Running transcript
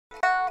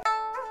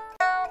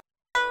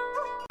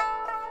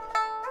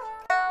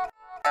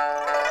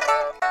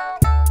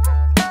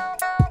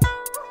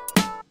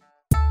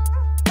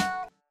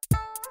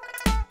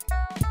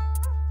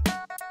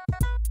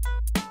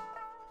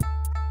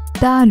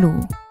ዳሉ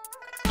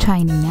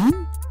ቻይንኛን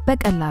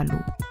በቀላሉ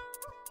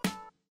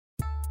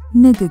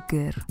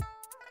ንግግር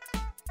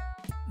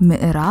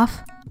ምዕራፍ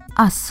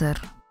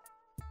 10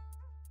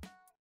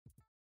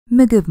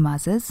 ምግብ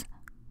ማዘዝ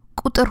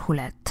ቁጥር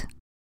 2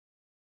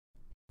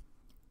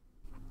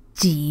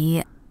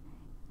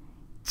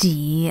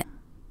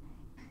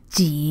 ጂ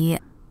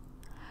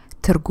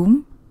ትርጉም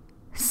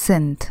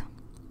ስንት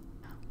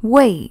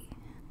ወይ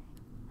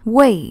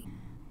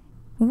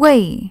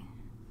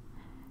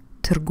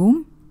ትርጉም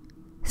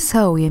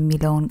ሰው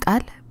የሚለውን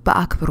ቃል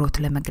በአክብሮት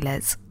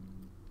ለመግለጽ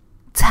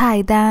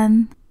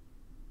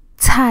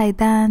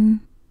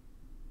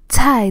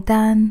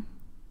ታይዳን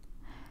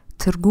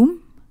ትርጉም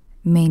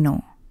ሜኑ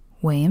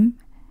ወይም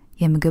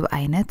የምግብ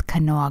አይነት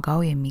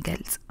ከነዋጋው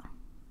የሚገልጽ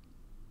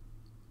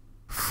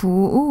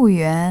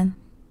ፉኡዩን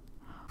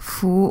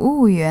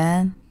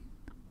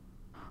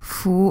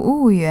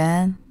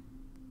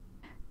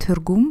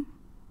ትርጉም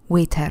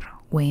ዌተር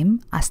ወይም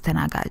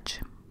አስተናጋጅ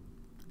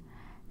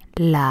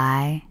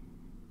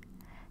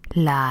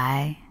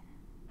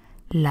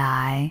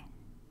ላይ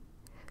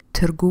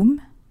ትርጉም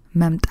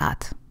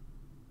መምጣት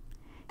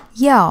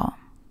ያው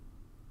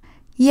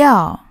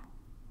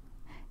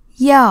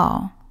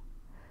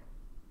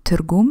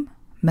ትርጉም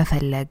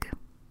መፈለግ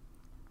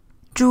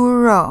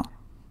ጁሮ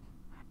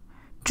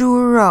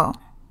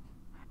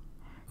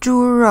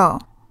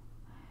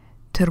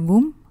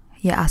ትርጉም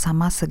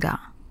የአሳማ ስጋ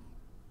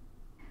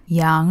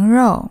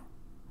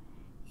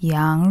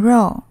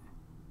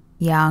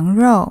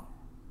ያንግሮ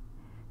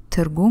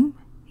ትርጉም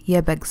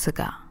የበግ ስጋ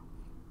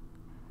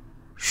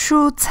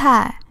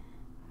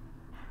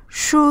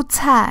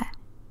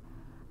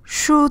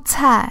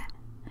ሹታይ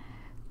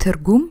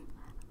ትርጉም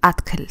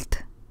አትክልት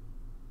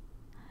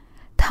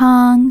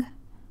ታንግ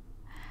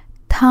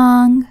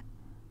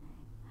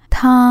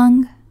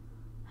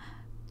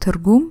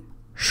ትርጉም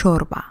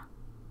ሾርባ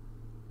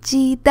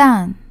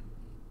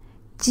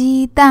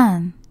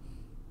ጂዳን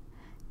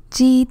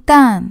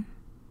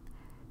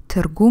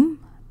ትርጉም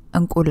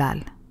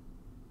እንቁላል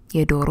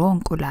የዶሮ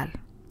እንቁላል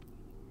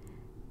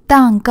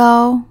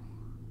ዳንጋው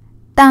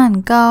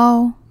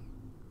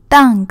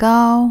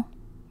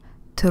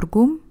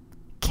ትርጉም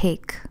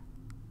ኬክ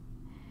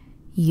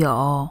ዮ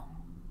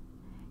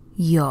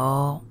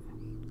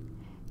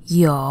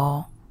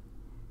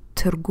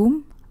ትርጉም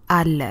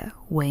አለ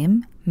ወይም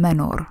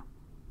መኖር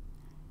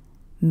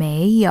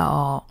ሜዮ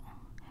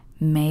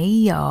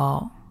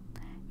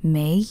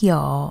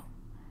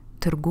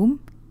ትርጉም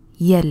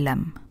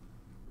የለም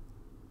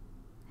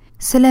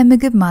ስለ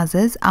ምግብ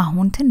ማዘዝ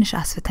አሁን ትንሽ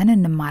አስፍተን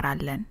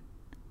እንማራለን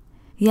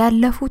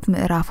ያለፉት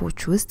ምዕራፎች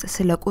ውስጥ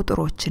ስለ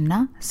ቁጥሮችና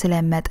ስለ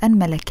መጠን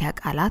መለኪያ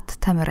ቃላት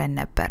ተምረን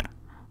ነበር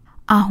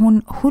አሁን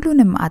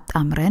ሁሉንም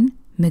አጣምረን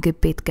ምግብ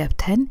ቤት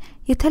ገብተን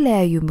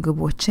የተለያዩ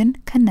ምግቦችን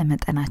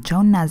ከነመጠናቸው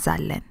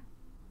እናዛለን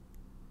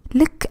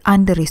ልክ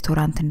አንድ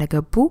ሬስቶራንት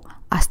እንደገቡ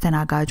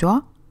አስተናጋጇ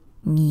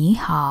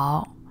ኒሃው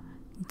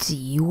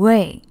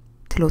ጂዌይ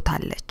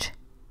ትሎታለች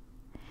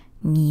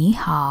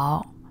ኒሃው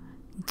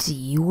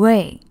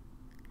ጂዌይ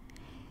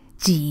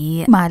ጂ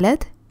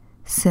ማለት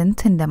ስንት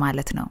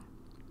እንደማለት ነው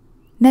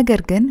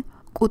ነገር ግን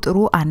ቁጥሩ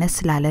አነስ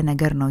ላለ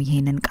ነገር ነው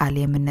ይሄንን ቃል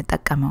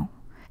የምንጠቀመው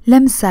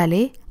ለምሳሌ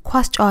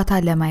ኳስ ጨዋታ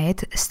ለማየት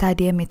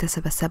ስታዲየም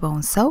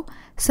የተሰበሰበውን ሰው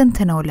ስንት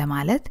ነው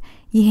ለማለት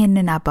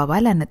ይሄንን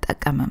አባባል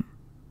አንጠቀምም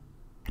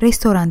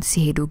ሬስቶራንት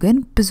ሲሄዱ ግን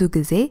ብዙ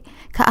ጊዜ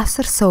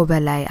ከ10 ሰው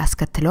በላይ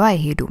አስከትለው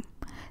አይሄዱም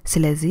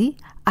ስለዚህ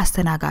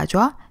አስተናጋጇ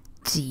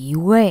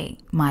ጂዌይ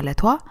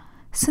ማለቷ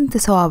ስንት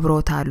ሰው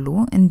አብሮታሉ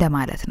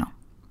እንደማለት ነው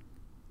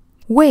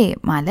ወይ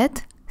ማለት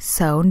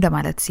ሰው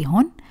እንደማለት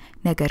ሲሆን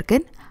ነገር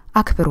ግን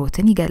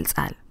አክብሮትን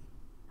ይገልጻል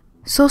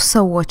 3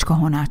 ሰዎች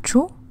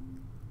ከሆናችሁ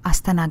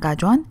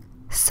አስተናጋጇን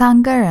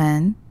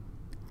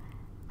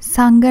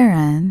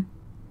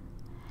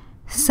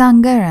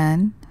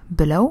ሳንገረን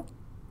ብለው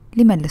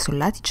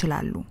ሊመልሱላት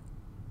ይችላሉ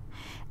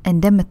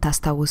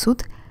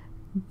እንደምታስታውሱት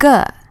ገ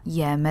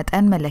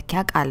የመጠን መለኪያ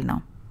ቃል ነው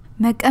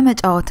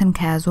መቀመጫዎትን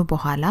ከያዙ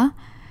በኋላ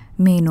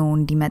ሜኑ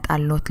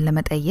እንዲመጣሎት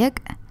ለመጠየቅ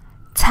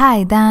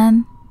ታይዳን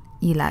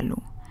ይላሉ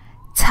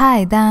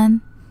ታይዳን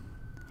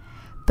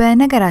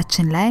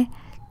በነገራችን ላይ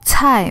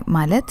ታይ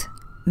ማለት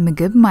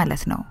ምግብ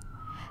ማለት ነው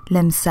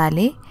ለምሳሌ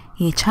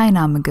የቻይና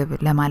ምግብ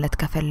ለማለት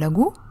ከፈለጉ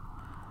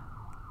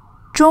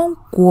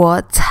ጆንግዎ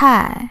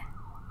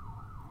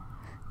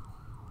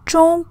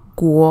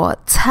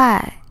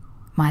ታይ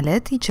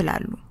ማለት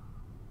ይችላሉ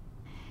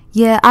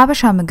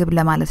የአበሻ ምግብ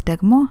ለማለት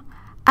ደግሞ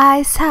አይ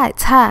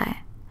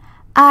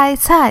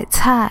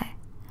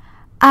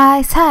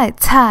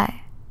ሳይ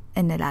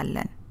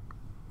እንላለን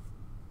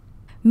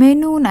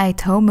ሜኑን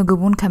አይተው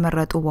ምግቡን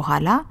ከመረጡ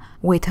በኋላ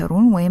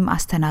ዌተሩን ወይም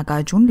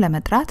አስተናጋጁን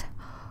ለመጥራት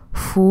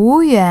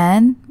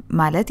ፉዩን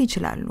ማለት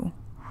ይችላሉ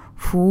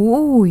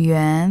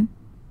ፉዩን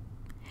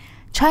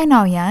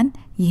ቻይናውያን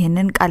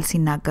ይህንን ቃል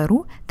ሲናገሩ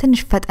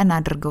ትንሽ ፈጠን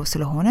አድርገው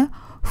ስለሆነ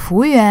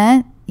ፉዩን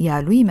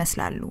ያሉ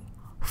ይመስላሉ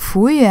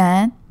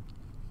ፉዩን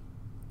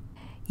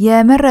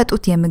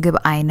የመረጡት የምግብ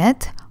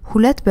አይነት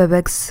 2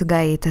 በበግ ስጋ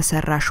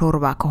የተሰራ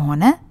ሾርባ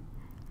ከሆነ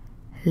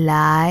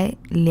ላይ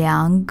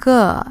 2个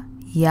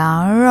羊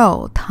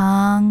肉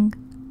汤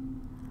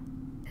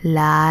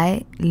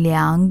来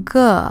2个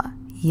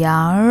羊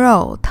肉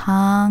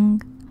汤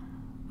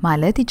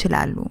ማለት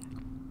ይችላሉ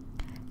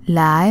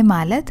ላይ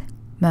ማለት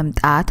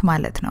መምጣት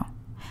ማለት ነው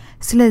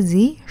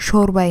ስለዚህ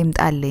ሾርባ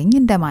ይምጣልኝ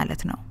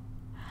እንደማለት ነው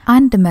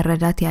አንድ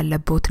መረዳት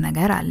ያለበት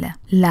ነገር አለ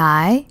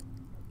ላይ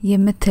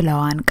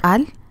የምትለዋን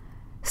ቃል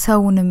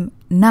ሰውንም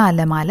ና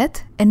ለማለት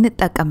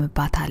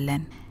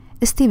እንጠቀምባታለን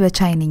እስቲ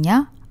በቻይንኛ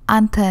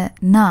አንተ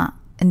ና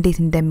እንዴት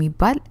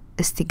እንደሚባል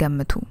እስቲ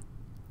ገምቱ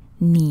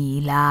ኒ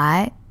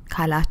ላይ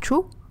ካላችሁ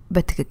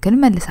በትክክል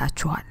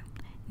መልሳችኋል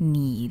ኒ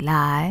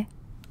ላይ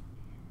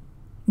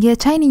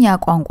የቻይንኛ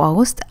ቋንቋ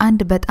ውስጥ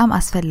አንድ በጣም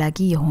አስፈላጊ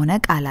የሆነ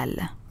ቃል አለ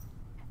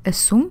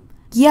እሱም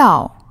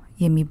ያው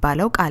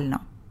የሚባለው ቃል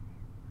ነው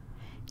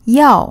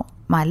ያው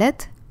ማለት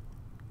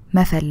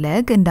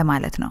መፈለግ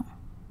እንደማለት ነው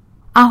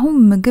አሁን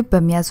ምግብ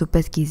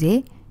በሚያዙበት ጊዜ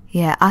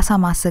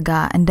የአሳማ ስጋ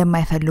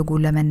እንደማይፈልጉ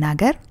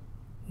ለመናገር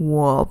我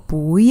不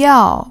要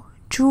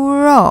猪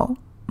肉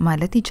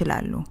ማለት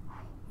ይችላሉ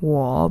我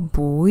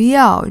不要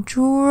猪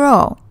肉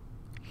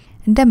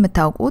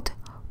እንደምታውቁት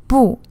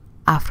ቡ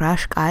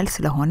አፍራሽ ቃል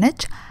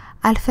ስለሆነች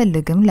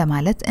አልፈልግም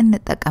ለማለት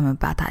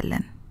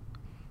እንጠቀምባታለን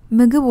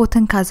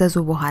ምግቦትን ካዘዙ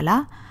በኋላ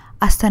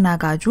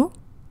አስተናጋጁ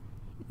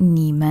你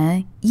们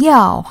要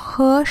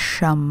喝什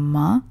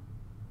么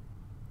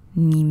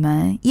你们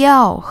要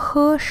喝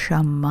什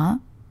么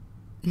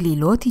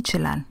ሊሎት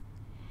ይችላል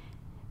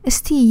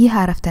እስቲ ይህ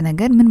አረፍተ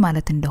ነገር ምን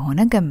ማለት እንደሆነ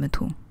ገምቱ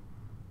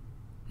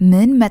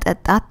ምን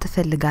መጠጣት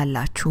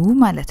ትፈልጋላችሁ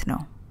ማለት ነው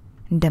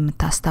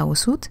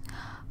እንደምታስታውሱት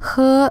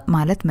ኸ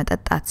ማለት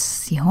መጠጣት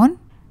ሲሆን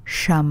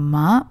ሸማ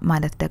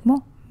ማለት ደግሞ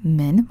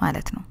ምን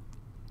ማለት ነው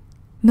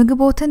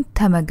ምግቦትን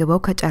ተመግበው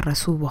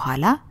ከጨረሱ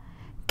በኋላ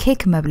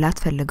ኬክ መብላት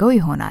ፈልገው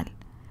ይሆናል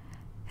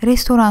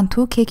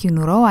ሬስቶራንቱ ኬክ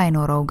ይኑረው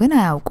አይኖረው ግን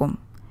አያውቁም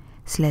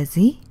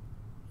ስለዚህ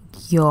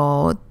ዮ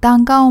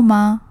ዳንጋውማ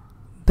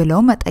ብለው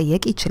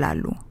መጠየቅ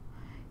ይችላሉ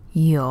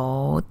ዮ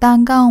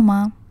ዳንጋውማ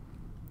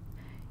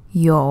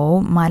ዮ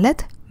ማለት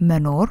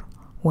መኖር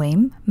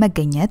ወይም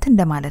መገኘት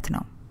እንደማለት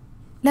ነው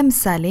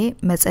ለምሳሌ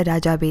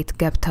መጸዳጃ ቤት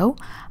ገብተው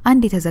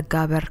አንድ የተዘጋ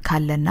በር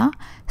ካለና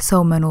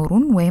ሰው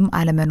መኖሩን ወይም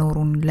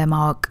አለመኖሩን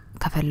ለማወቅ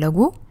ከፈለጉ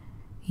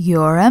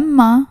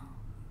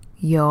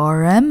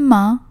ዮረማ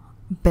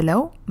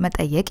ብለው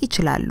መጠየቅ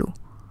ይችላሉ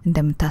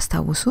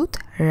እንደምታስታውሱት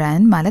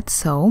ረን ማለት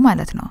ሰው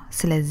ማለት ነው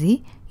ስለዚህ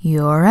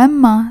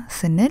ዮረማ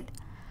ስንል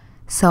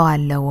ሰው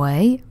አለ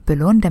ወይ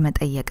ብሎ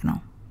እንደመጠየቅ ነው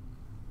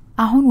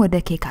አሁን ወደ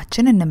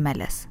ኬካችን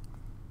እንመለስ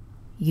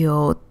ዮ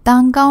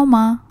ዳንጋውማ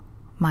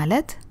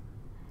ማለት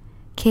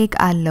ኬክ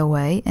አለ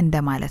ወይ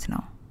እንደማለት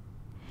ነው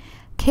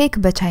ኬክ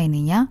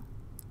በቻይንኛ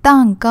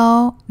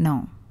ዳንጋው ነው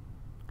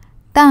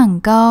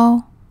ዳንጋው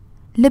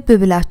ልብ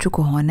ብላችሁ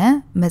ከሆነ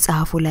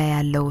መጽሐፉ ላይ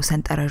ያለው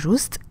ሰንጠረዥ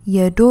ውስጥ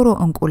የዶሮ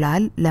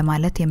እንቁላል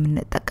ለማለት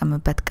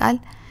የምንጠቀምበት ቃል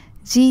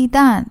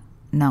ጂዳን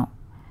ነው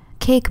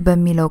ኬክ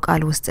በሚለው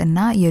ቃል ውስጥና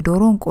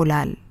የዶሮ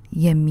እንቁላል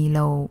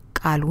የሚለው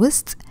ቃል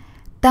ውስጥ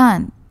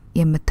ዳን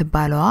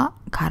የምትባለዋ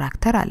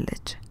ካራክተር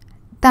አለች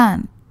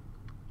ዳን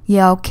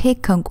ያው ኬክ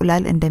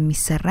ከእንቁላል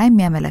እንደሚሰራ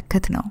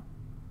የሚያመለክት ነው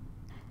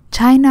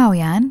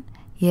ቻይናውያን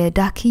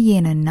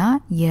የዳክዬንና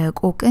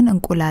የቆቅን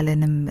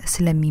እንቁላልንም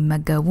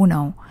ስለሚመገቡ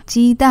ነው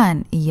ጂዳን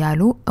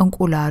እያሉ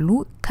እንቁላሉ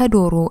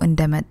ከዶሮ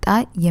እንደመጣ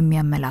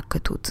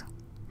የሚያመላክቱት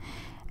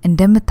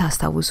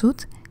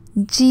እንደምታስታውሱት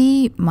ጂ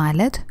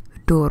ማለት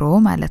ዶሮ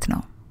ማለት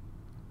ነው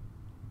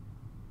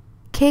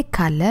ኬክ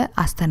ካለ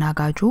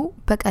አስተናጋጁ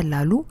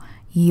በቀላሉ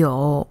ዮ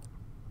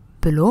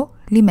ብሎ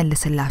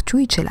ሊመልስላችሁ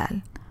ይችላል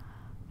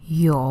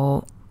ዮ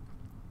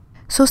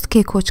 3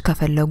 ኬኮች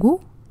ከፈለጉ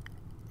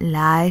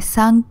ላይ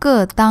 3个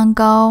蛋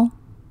糕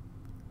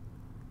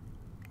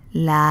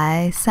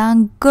来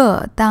3个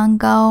蛋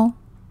糕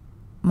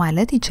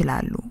ማለት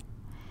ይችላሉ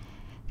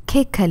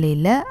ኬክ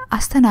ከሌለ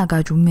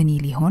አስተናጋጁ ምን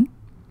ይሊሆን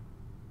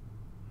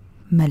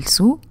መልሱ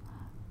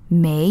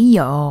没有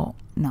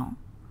ነው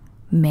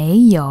没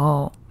有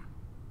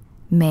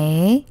ሜ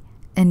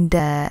እንደ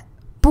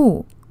ቡ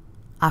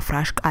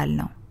አፍራሽ ቃል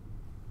ነው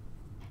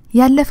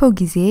ያለፈው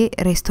ጊዜ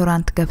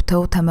ሬስቶራንት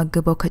ገብተው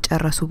ተመግበው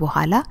ከጨረሱ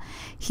በኋላ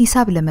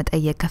ሂሳብ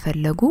ለመጠየቅ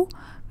ከፈለጉ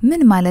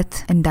ምን ማለት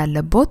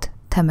እንዳለቦት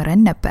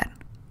ተምረን ነበር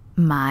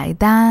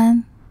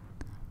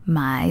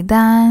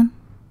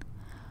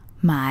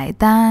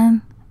ማይዳን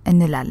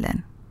እንላለን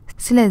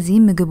ስለዚህ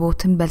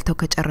ምግቦትን በልተው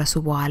ከጨረሱ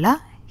በኋላ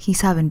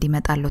ሂሳብ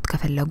እንዲመጣሎት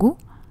ከፈለጉ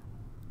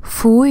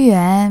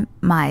ፉዩን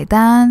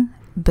ማይዳን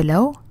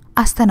ብለው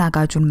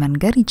አስተናጋጁን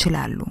መንገር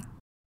ይችላሉ